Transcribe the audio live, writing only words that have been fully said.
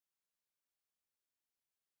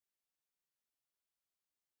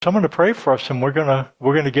So I'm going to pray for us, and we're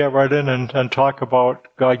going to get right in and talk about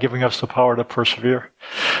God giving us the power to persevere.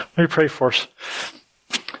 Let me pray for us.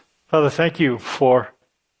 Father, thank you for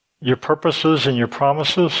your purposes and your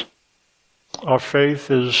promises. Our faith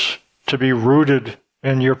is to be rooted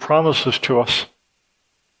in your promises to us.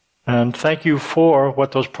 And thank you for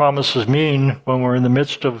what those promises mean when we're in the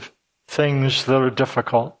midst of things that are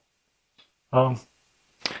difficult. In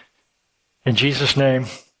Jesus' name,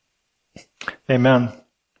 amen.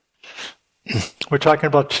 We're talking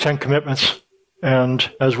about the 10 commitments.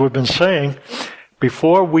 And as we've been saying,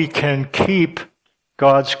 before we can keep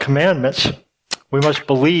God's commandments, we must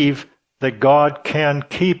believe that God can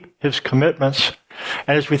keep his commitments.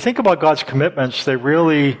 And as we think about God's commitments, they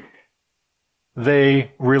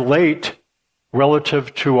relate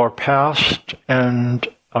relative to our past and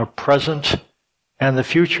our present and the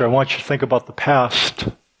future. I want you to think about the past.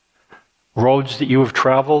 Roads that you have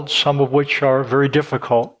traveled, some of which are very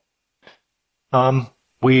difficult.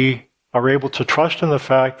 We are able to trust in the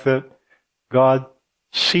fact that God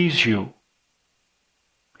sees you.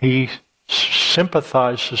 He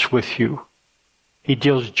sympathizes with you. He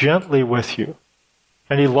deals gently with you.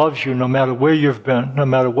 And he loves you no matter where you've been, no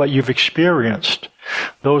matter what you've experienced.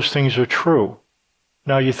 Those things are true.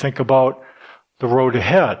 Now you think about the road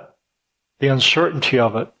ahead, the uncertainty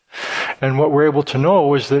of it. And what we're able to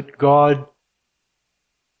know is that God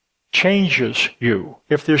changes you.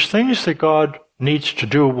 If there's things that God needs to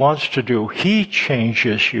do, wants to do, he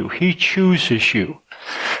changes you. He chooses you.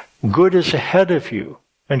 Good is ahead of you.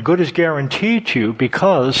 And good is guaranteed to you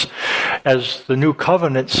because, as the new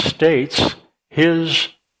covenant states, his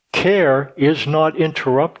care is not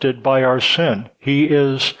interrupted by our sin. He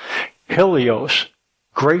is helios,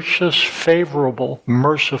 gracious, favorable,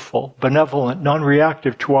 merciful, benevolent,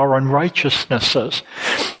 non-reactive to our unrighteousnesses.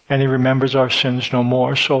 And he remembers our sins no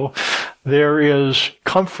more. So there is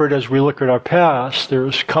comfort as we look at our past.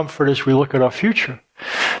 There's comfort as we look at our future.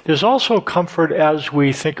 There's also comfort as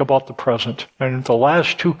we think about the present. And the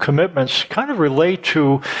last two commitments kind of relate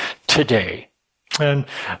to today. And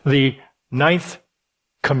the 9th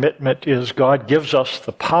commitment is God gives us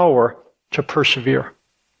the power to persevere.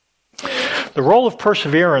 The role of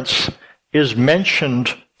perseverance is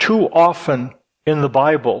mentioned too often in the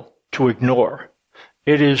Bible to ignore.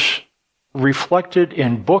 It is reflected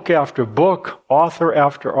in book after book, author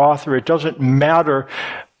after author. It doesn't matter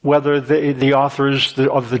whether the authors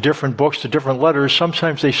of the different books, the different letters,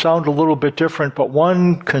 sometimes they sound a little bit different, but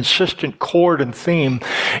one consistent chord and theme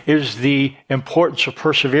is the importance of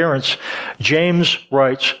perseverance. James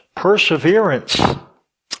writes, perseverance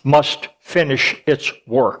must finish its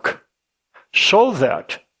work, so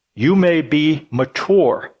that you may be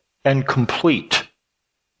mature and complete,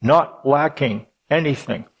 not lacking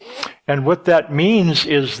anything. And what that means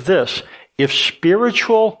is this: if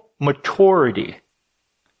spiritual maturity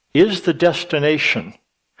is the destination,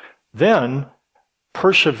 then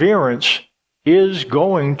perseverance is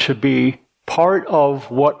going to be part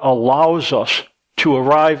of what allows us to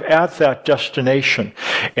arrive at that destination.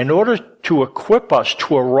 In order to equip us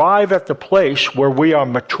to arrive at the place where we are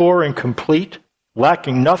mature and complete,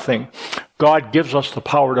 lacking nothing, God gives us the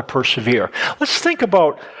power to persevere. Let's think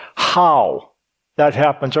about how that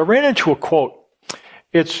happens. I ran into a quote.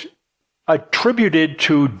 It's attributed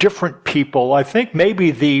to different people. I think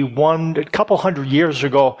maybe the one a couple hundred years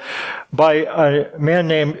ago by a man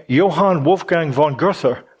named Johann Wolfgang von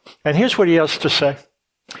Goethe. And here's what he has to say.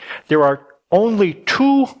 There are only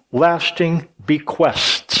 2 lasting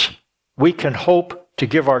bequests we can hope to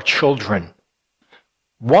give our children.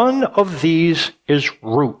 One of these is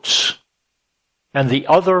roots, and the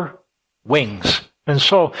other wings. And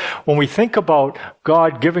so when we think about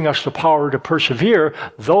God giving us the power to persevere,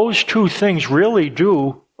 those 2 things really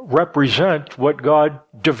do represent what God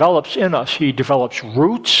develops in us. He develops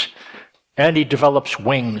roots and he develops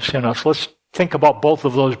wings in us. Let's think about both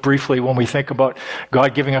of those briefly when we think about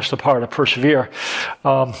God giving us the power to persevere.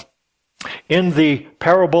 In the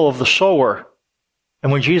parable of the sower,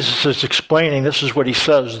 and when Jesus is explaining, this is what he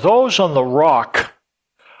says: those on the rock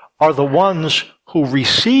are the ones who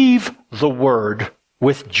receive the word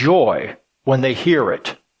with joy when they hear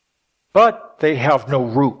it, but they have no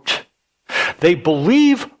root. They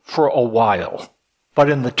believe for a while, but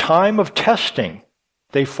in the time of testing,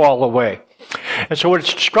 they fall away. And so what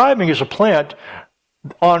it's describing is a plant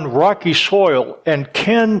on rocky soil. And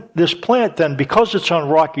can this plant then, because it's on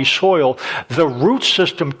rocky soil, the root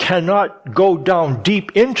system cannot go down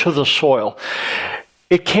deep into the soil.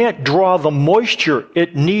 it can't draw the moisture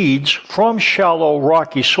it needs from shallow,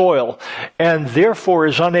 rocky soil, and therefore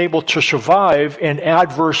is unable to survive in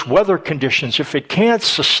adverse weather conditions. If it can't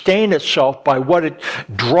sustain itself by what it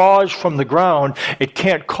draws from the ground, it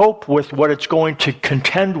can't cope with what it's going to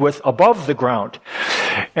contend with above the ground.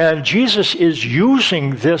 And Jesus is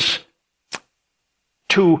using this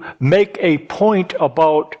to make a point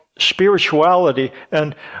about spirituality,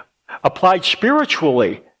 and applied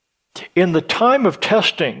spiritually. In the time of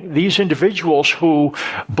testing, these individuals who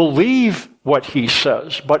believe what he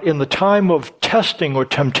says, but in the time of testing or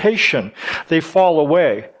temptation, they fall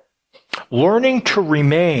away. Learning to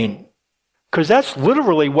remain, because that's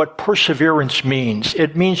literally what perseverance means.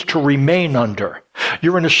 It means to remain under.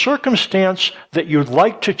 You're in a circumstance that you'd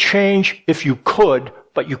like to change if you could,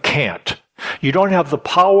 but you can't. You don't have the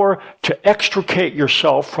power to extricate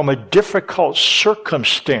yourself from a difficult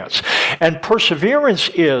circumstance. And perseverance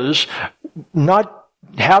is not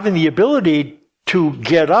having the ability to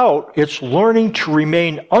get out. It's learning to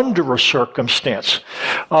remain under a circumstance.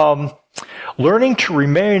 Learning to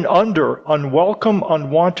remain under unwelcome,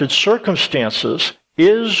 unwanted circumstances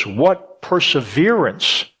is what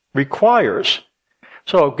perseverance requires.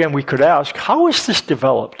 So again, we could ask, how is this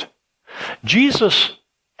developed? Jesus'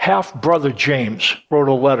 half-brother James wrote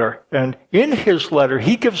a letter, and in his letter,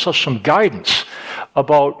 he gives us some guidance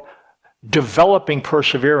about developing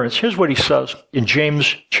perseverance. Here's what he says in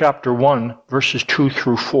James chapter 1, verses 2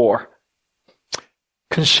 through 4.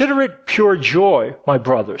 Consider it pure joy, my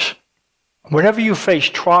brothers, whenever you face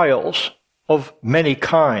trials of many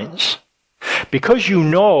kinds, because you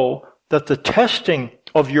know that the testing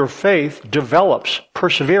of your faith develops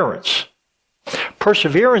perseverance.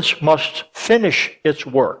 Perseverance must finish its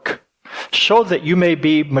work so that you may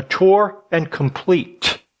be mature and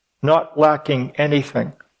complete, not lacking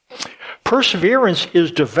anything. Perseverance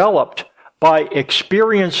is developed by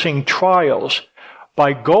experiencing trials,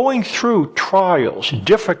 by going through trials,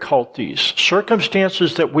 difficulties,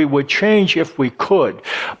 circumstances that we would change if we could.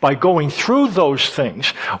 By going through those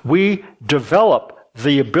things, we develop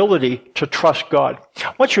the ability to trust God.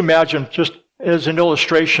 I want you to imagine, just as an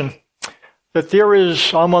illustration, that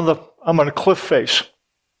I'm on a cliff face,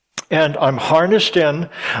 and I'm harnessed in.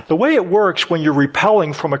 The way it works when you're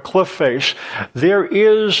rappelling from a cliff face,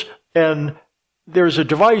 there's a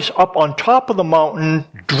device up on top of the mountain,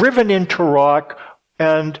 driven into rock,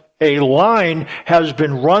 and a line has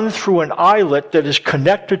been run through an eyelet that is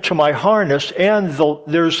connected to my harness, and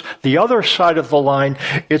there's the other side of the line.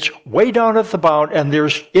 It's way down at the bound, and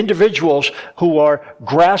there's individuals who are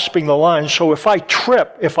grasping the line. So if I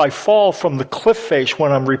trip, if I fall from the cliff face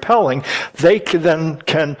when I'm rappelling, they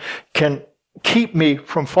can keep me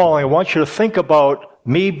from falling. I want you to think about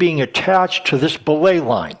me being attached to this belay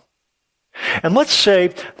line. And let's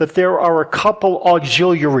say that there are a couple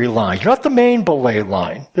auxiliary lines, not the main belay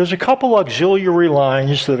line. There's a couple auxiliary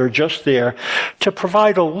lines that are just there to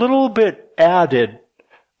provide a little bit added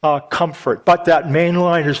comfort. But that main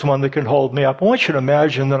line is the one that can hold me up. I want you to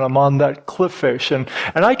imagine that I'm on that cliff face, and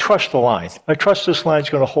I trust the line. I trust this line's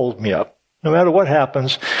going to hold me up, no matter what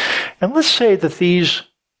happens. And let's say that these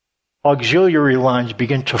auxiliary lines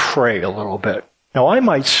begin to fray a little bit. Now, I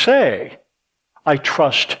might say I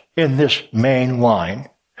trust in this main line,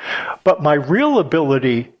 but my real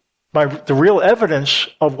ability, the real evidence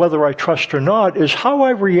of whether I trust or not is how I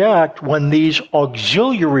react when these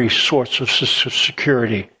auxiliary sorts of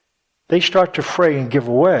security, they start to fray and give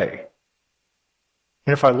away.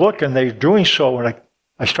 And if I look and they're doing so and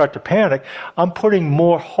I start to panic, I'm putting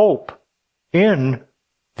more hope in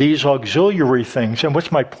these auxiliary things. And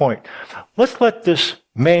what's my point? Let's let this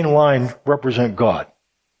main line represent God.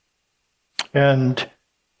 And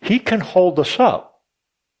He can hold us up.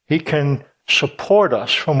 He can support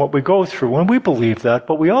us from what we go through. And we believe that,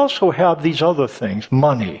 but we also have these other things,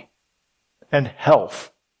 money and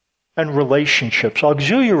health and relationships,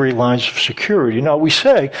 auxiliary lines of security. Now, we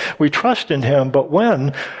say we trust in Him, but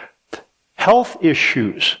when health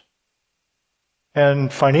issues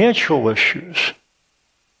and financial issues,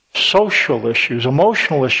 social issues,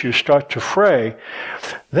 emotional issues start to fray,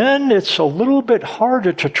 then it's a little bit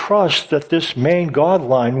harder to trust that this main God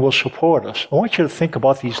line will support us. I want you to think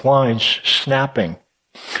about these lines snapping.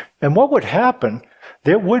 And what would happen?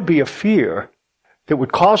 There would be a fear that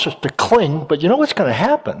would cause us to cling, but you know what's going to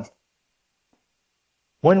happen?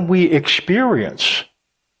 When we experience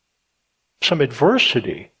some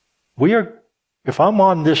adversity, if I'm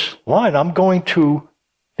on this line, I'm going to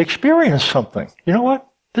experience something. You know what?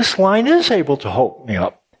 This line is able to hold me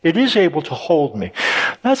up. It is able to hold me.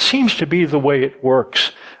 That seems to be the way it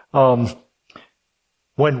works. When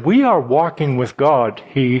we are walking with God,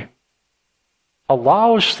 He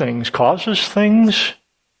allows things, causes things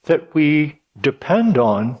that we depend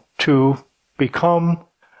on to become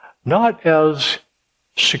not as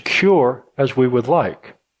secure as we would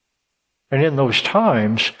like. And in those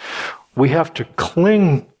times, we have to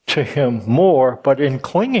cling to Him more, but in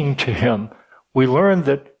clinging to Him, we learn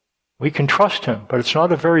that we can trust Him, but it's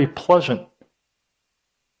not a very pleasant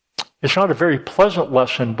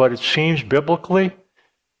lesson, but it seems biblically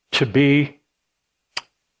to be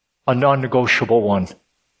a non-negotiable one.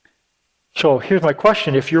 So here's my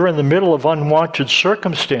question. If you're in the middle of unwanted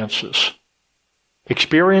circumstances,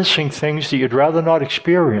 experiencing things that you'd rather not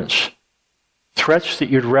experience, threats that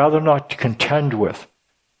you'd rather not contend with,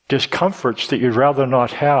 discomforts that you'd rather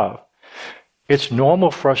not have, it's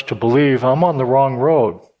normal for us to believe, I'm on the wrong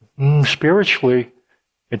road. Spiritually,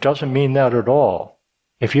 it doesn't mean that at all.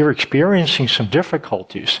 If you're experiencing some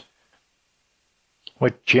difficulties,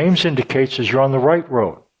 what James indicates is you're on the right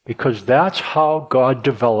road, because that's how God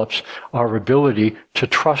develops our ability to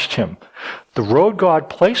trust Him. The road God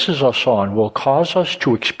places us on will cause us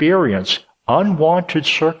to experience unwanted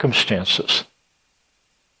circumstances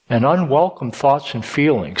and unwelcome thoughts and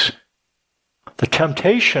feelings. The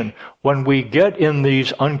temptation when we get in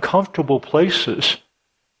these uncomfortable places,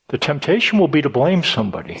 the temptation will be to blame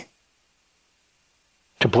somebody,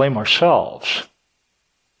 to blame ourselves,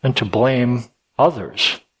 and to blame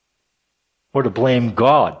others, or to blame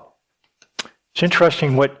God. It's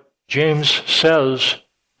interesting what James says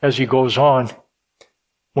as he goes on.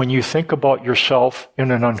 When you think about yourself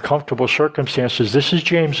in an uncomfortable circumstances, this is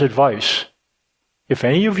James' advice. If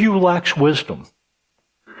any of you lacks wisdom,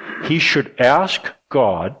 he should ask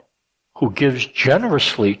God, who gives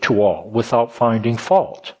generously to all without finding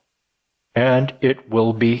fault, and it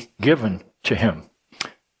will be given to him.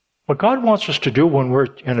 What God wants us to do when we're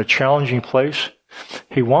in a challenging place,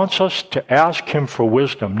 He wants us to ask Him for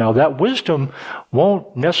wisdom. Now, that wisdom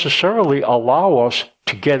won't necessarily allow us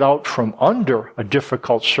to get out from under a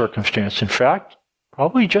difficult circumstance. In fact,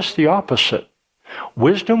 probably just the opposite.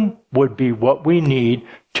 Wisdom would be what we need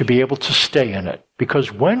to be able to stay in it.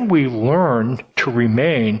 Because when we learn to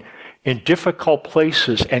remain in difficult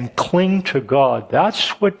places and cling to God, that's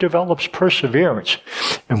what develops perseverance.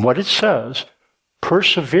 And what it says,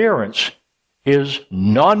 perseverance is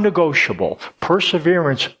non-negotiable.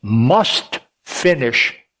 Perseverance must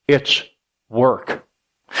finish its work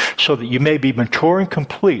so that you may be mature and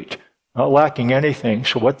complete, not lacking anything.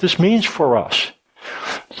 So what this means for us,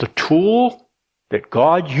 the tool that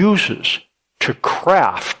God uses to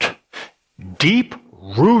craft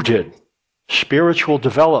deep-rooted spiritual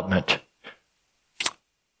development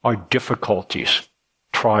are difficulties,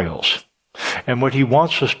 trials. And what He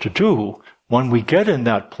wants us to do when we get in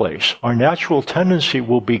that place, our natural tendency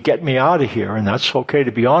will be, get me out of here, and that's okay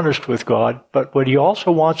to be honest with God. But what He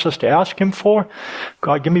also wants us to ask Him for,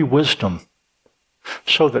 God, give me wisdom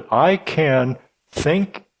so that I can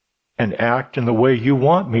think and act in the way You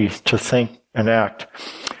want me to think and act.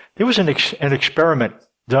 There was an experiment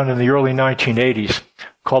done in the early 1980s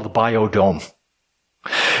called the Biodome.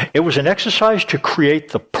 It was an exercise to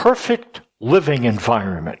create the perfect living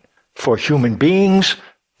environment for human beings,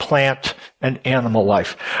 plant, and animal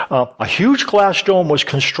life. A huge glass dome was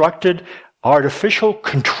constructed. Artificial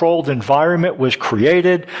controlled environment was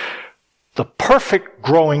created. The perfect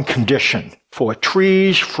growing condition for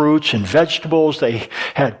trees, fruits, and vegetables. They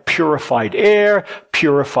had purified air,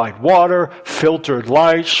 purified water, filtered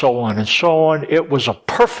light, so on and so on. It was a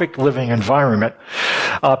perfect living environment.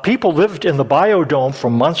 People lived in the biodome for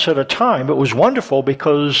months at a time. It was wonderful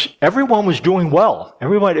because everyone was doing well.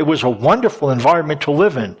 It was a wonderful environment to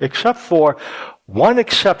live in, except for one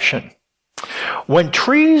exception. When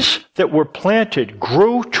trees that were planted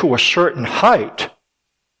grew to a certain height,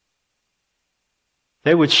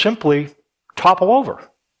 they would simply topple over.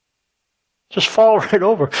 Just fall right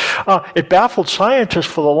over. It baffled scientists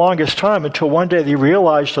for the longest time until one day they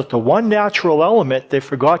realized that the one natural element they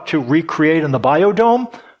forgot to recreate in the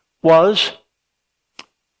biodome was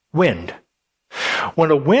wind. When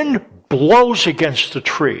a wind blows against the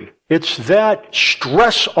tree, it's that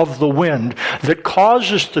stress of the wind that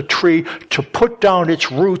causes the tree to put down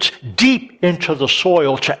its roots deep into the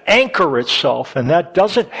soil to anchor itself, and that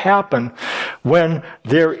doesn't happen when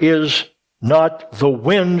there is not the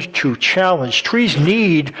wind to challenge. Trees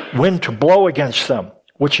need wind to blow against them,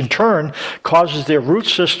 which in turn causes their root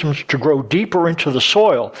systems to grow deeper into the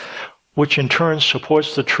soil, which in turn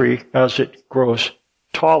supports the tree as it grows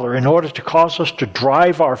taller. In order to cause us to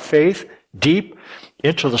drive our faith deep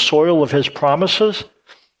into the soil of His promises,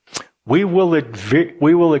 we will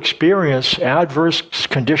experience adverse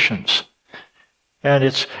conditions. And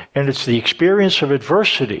it's the experience of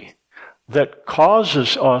adversity that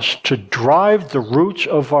causes us to drive the roots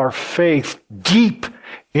of our faith deep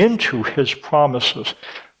into his promises.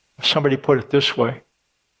 Somebody put it this way: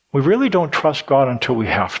 we really don't trust God until we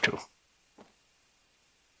have to.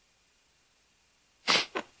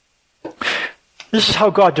 This is how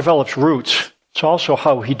God develops roots. It's also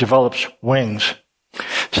how he develops wings.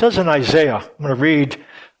 It says in Isaiah, I'm going to read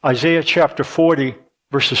Isaiah chapter 40,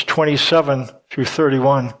 verses 27 through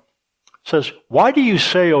 31. It says, "Why do you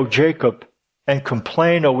say, O Jacob, and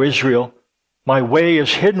complain, O Israel, my way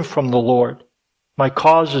is hidden from the Lord, my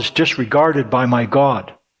cause is disregarded by my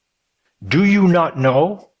God? Do you not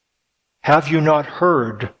know? Have you not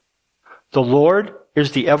heard? The Lord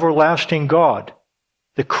is the everlasting God,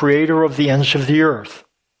 the creator of the ends of the earth.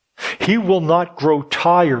 He will not grow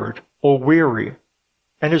tired or weary,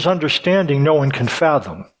 and his understanding no one can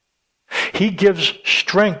fathom. He gives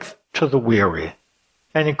strength to the weary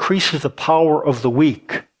and increases the power of the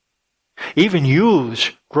weak. Even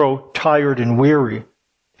youths grow tired and weary,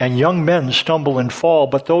 and young men stumble and fall,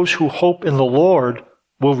 but those who hope in the Lord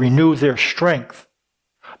will renew their strength.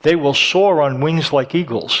 They will soar on wings like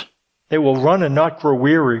eagles. They will run and not grow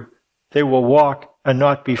weary. They will walk and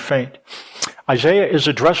not be faint." Isaiah is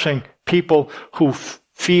addressing people who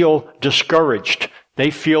feel discouraged.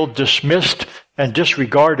 They feel dismissed and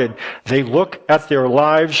disregarded. They look at their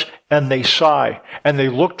lives and they sigh. And they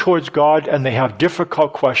look towards God and they have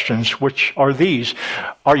difficult questions, which are these: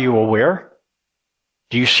 are you aware?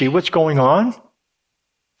 Do you see what's going on?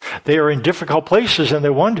 They are in difficult places and they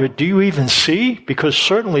wonder, do you even see? Because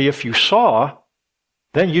certainly if you saw,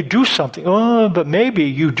 then you do something. Oh, but maybe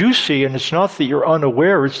you do see, and it's not that you're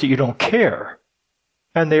unaware, it's that you don't care.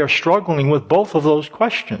 And they are struggling with both of those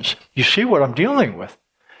questions. You see what I'm dealing with?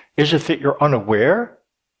 Is it that you're unaware,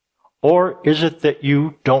 or is it that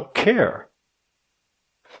you don't care?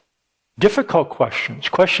 Difficult questions,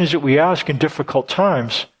 questions that we ask in difficult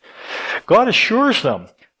times. God assures them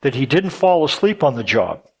that he didn't fall asleep on the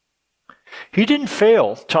job. He didn't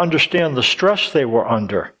fail to understand the stress they were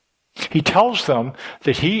under. He tells them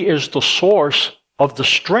that he is the source of the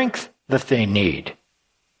strength that they need.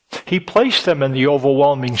 He placed them in the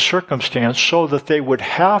overwhelming circumstance so that they would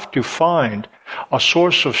have to find a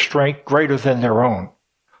source of strength greater than their own,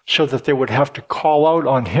 so that they would have to call out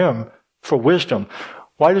on him for wisdom.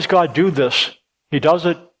 Why does God do this? He does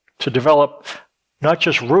it to develop not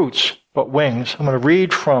just roots, but wings. I'm going to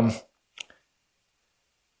read from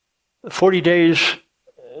 40 Days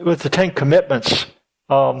with the 10 Commitments,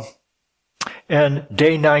 and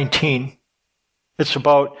day 19. It's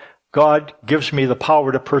about God gives me the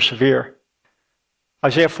power to persevere.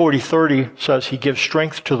 Isaiah 40:30 says he gives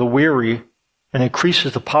strength to the weary and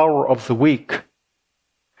increases the power of the weak.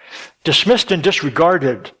 Dismissed and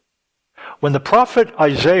disregarded. When the prophet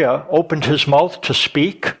Isaiah opened his mouth to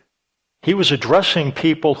speak, he was addressing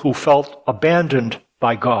people who felt abandoned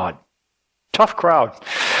by God. Tough crowd.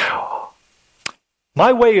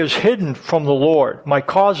 My way is hidden from the Lord. My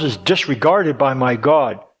cause is disregarded by my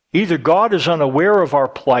God. Either God is unaware of our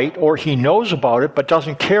plight, or he knows about it but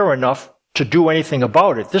doesn't care enough to do anything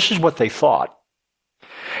about it. This is what they thought.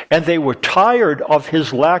 And they were tired of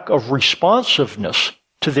his lack of responsiveness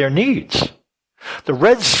to their needs. The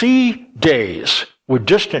Red Sea days were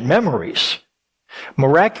distant memories.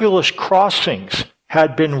 Miraculous crossings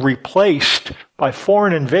had been replaced by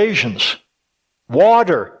foreign invasions.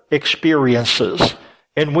 Water experiences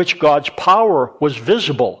in which God's power was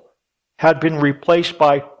visible had been replaced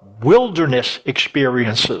by wilderness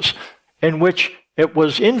experiences in which it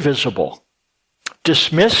was invisible.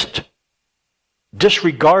 Dismissed,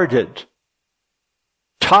 disregarded,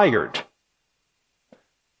 tired,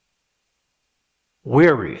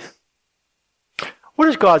 weary. What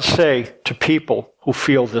does God say to people who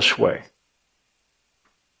feel this way?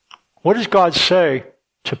 What does God say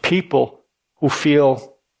to people who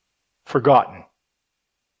feel forgotten?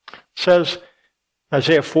 It says,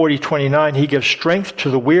 Isaiah 40:29, he gives strength to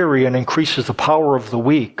the weary and increases the power of the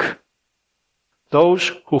weak.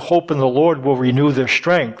 Those who hope in the Lord will renew their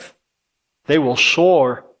strength. They will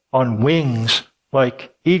soar on wings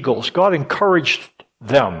like eagles. God encouraged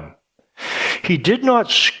them. He did not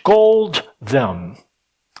scold them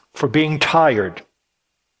for being tired.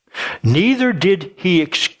 Neither did he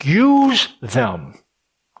excuse them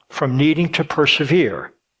from needing to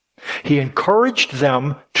persevere. He encouraged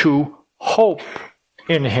them to hope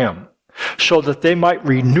in him so that they might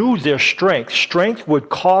renew their strength. Strength would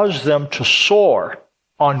cause them to soar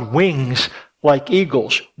on wings like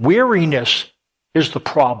eagles. Weariness is the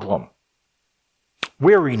problem.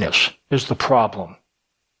 Weariness is the problem.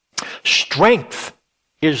 Strength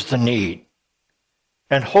is the need,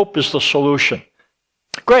 and hope is the solution.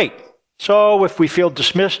 Great. So if we feel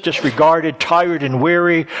dismissed, disregarded, tired, and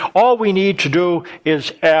weary, all we need to do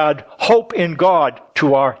is add hope in God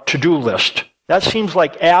to our to-do list. That seems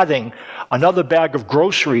like adding another bag of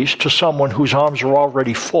groceries to someone whose arms are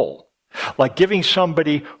already full. Like giving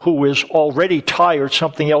somebody who is already tired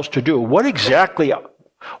something else to do. Where exactly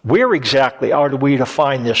are we to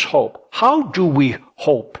find this hope? How do we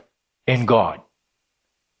hope in God?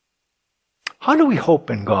 How do we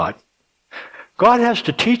hope in God? God has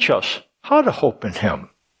to teach us how to hope in Him.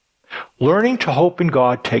 Learning to hope in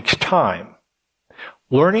God takes time.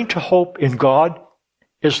 Learning to hope in God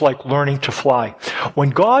is like learning to fly.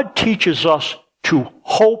 When God teaches us to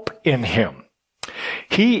hope in Him,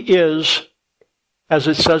 He is, as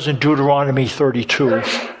it says in Deuteronomy 32,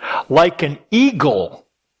 like an eagle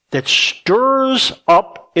that stirs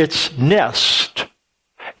up its nest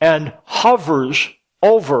and hovers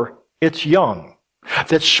over its young,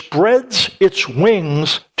 that spreads its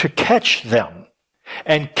wings to catch them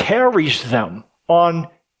and carries them on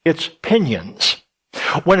its pinions.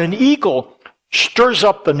 When an eagle stirs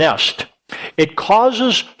up the nest, it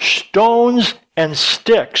causes stones and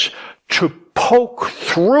sticks to poke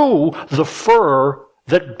through the fur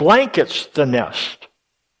that blankets the nest.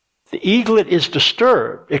 The eaglet is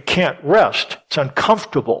disturbed. It can't rest. It's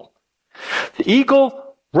uncomfortable. The eagle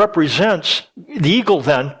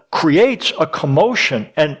then creates a commotion,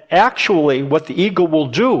 and actually what the eagle will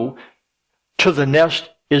do to the nest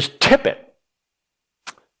is tip it.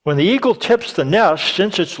 When the eagle tips the nest,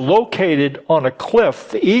 since it's located on a cliff,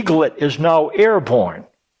 the eaglet is now airborne.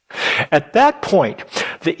 At that point,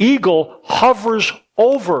 the eagle hovers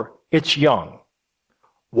over its young,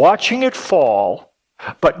 watching it fall,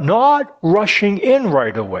 but not rushing in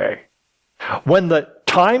right away. When the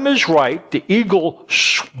time is right, the eagle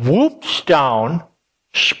swoops down,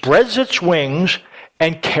 spreads its wings,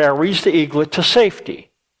 and carries the eaglet to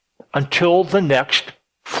safety until the next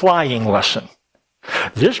flying lesson.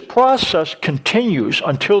 This process continues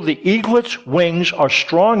until the eaglet's wings are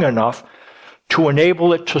strong enough to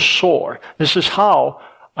enable it to soar. This is how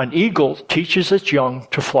an eagle teaches its young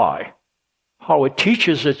to fly, how it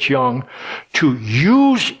teaches its young to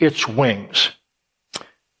use its wings.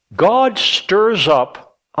 God stirs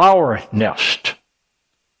up our nest.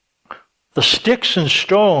 The sticks and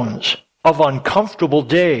stones of uncomfortable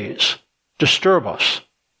days disturb us.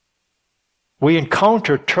 We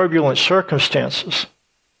encounter turbulent circumstances.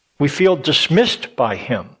 We feel dismissed by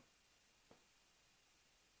Him,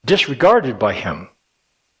 disregarded by Him.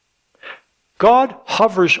 God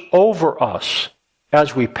hovers over us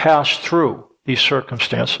as we pass through these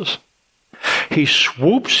circumstances. He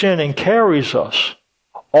swoops in and carries us,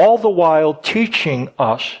 all the while teaching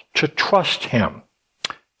us to trust Him,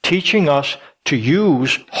 teaching us to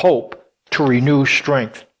use hope to renew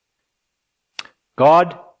strength.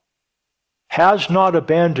 God has not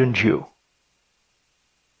abandoned you.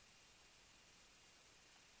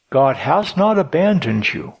 God has not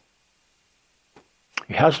abandoned you.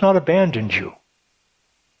 He has not abandoned you.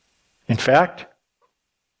 In fact,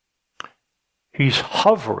 He's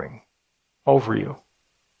hovering over you.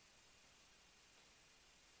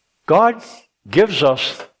 God gives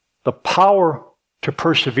us the power to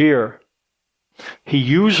persevere. He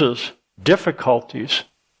uses difficulties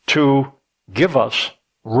to give us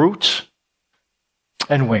roots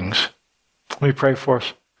and wings. Let me pray for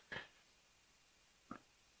us.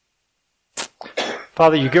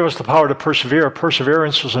 Father, you give us the power to persevere.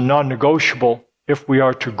 Perseverance is a non-negotiable if we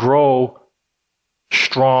are to grow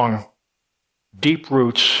strong, deep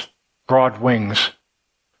roots, broad wings.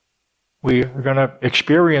 We are going to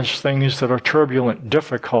experience things that are turbulent,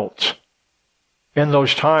 difficult. In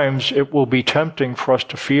those times, it will be tempting for us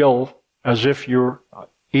to feel as if you're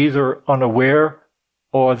either unaware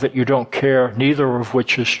or that you don't care, neither of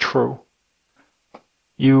which is true.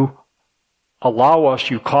 You allow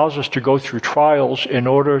us, you cause us to go through trials in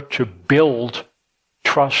order to build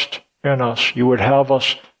trust in us. You would have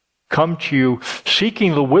us come to you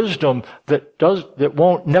seeking the wisdom that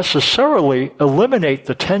won't necessarily eliminate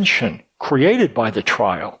the tension created by the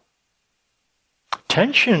trial.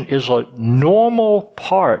 Tension is a normal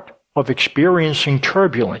part of experiencing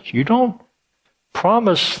turbulence. You don't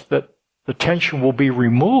promise that the tension will be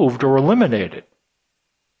removed or eliminated.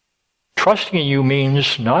 Trusting in you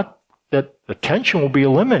means not that the tension will be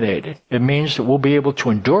eliminated. It means that we'll be able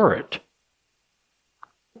to endure it.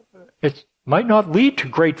 It might not lead to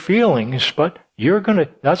great feelings, but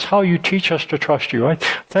that's how you teach us to trust you. I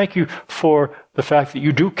thank you for the fact that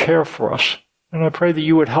you do care for us. And I pray that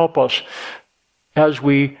you would help us as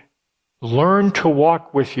we learn to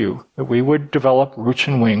walk with you, that we would develop roots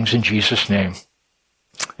and wings in Jesus' name.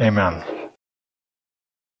 Amen.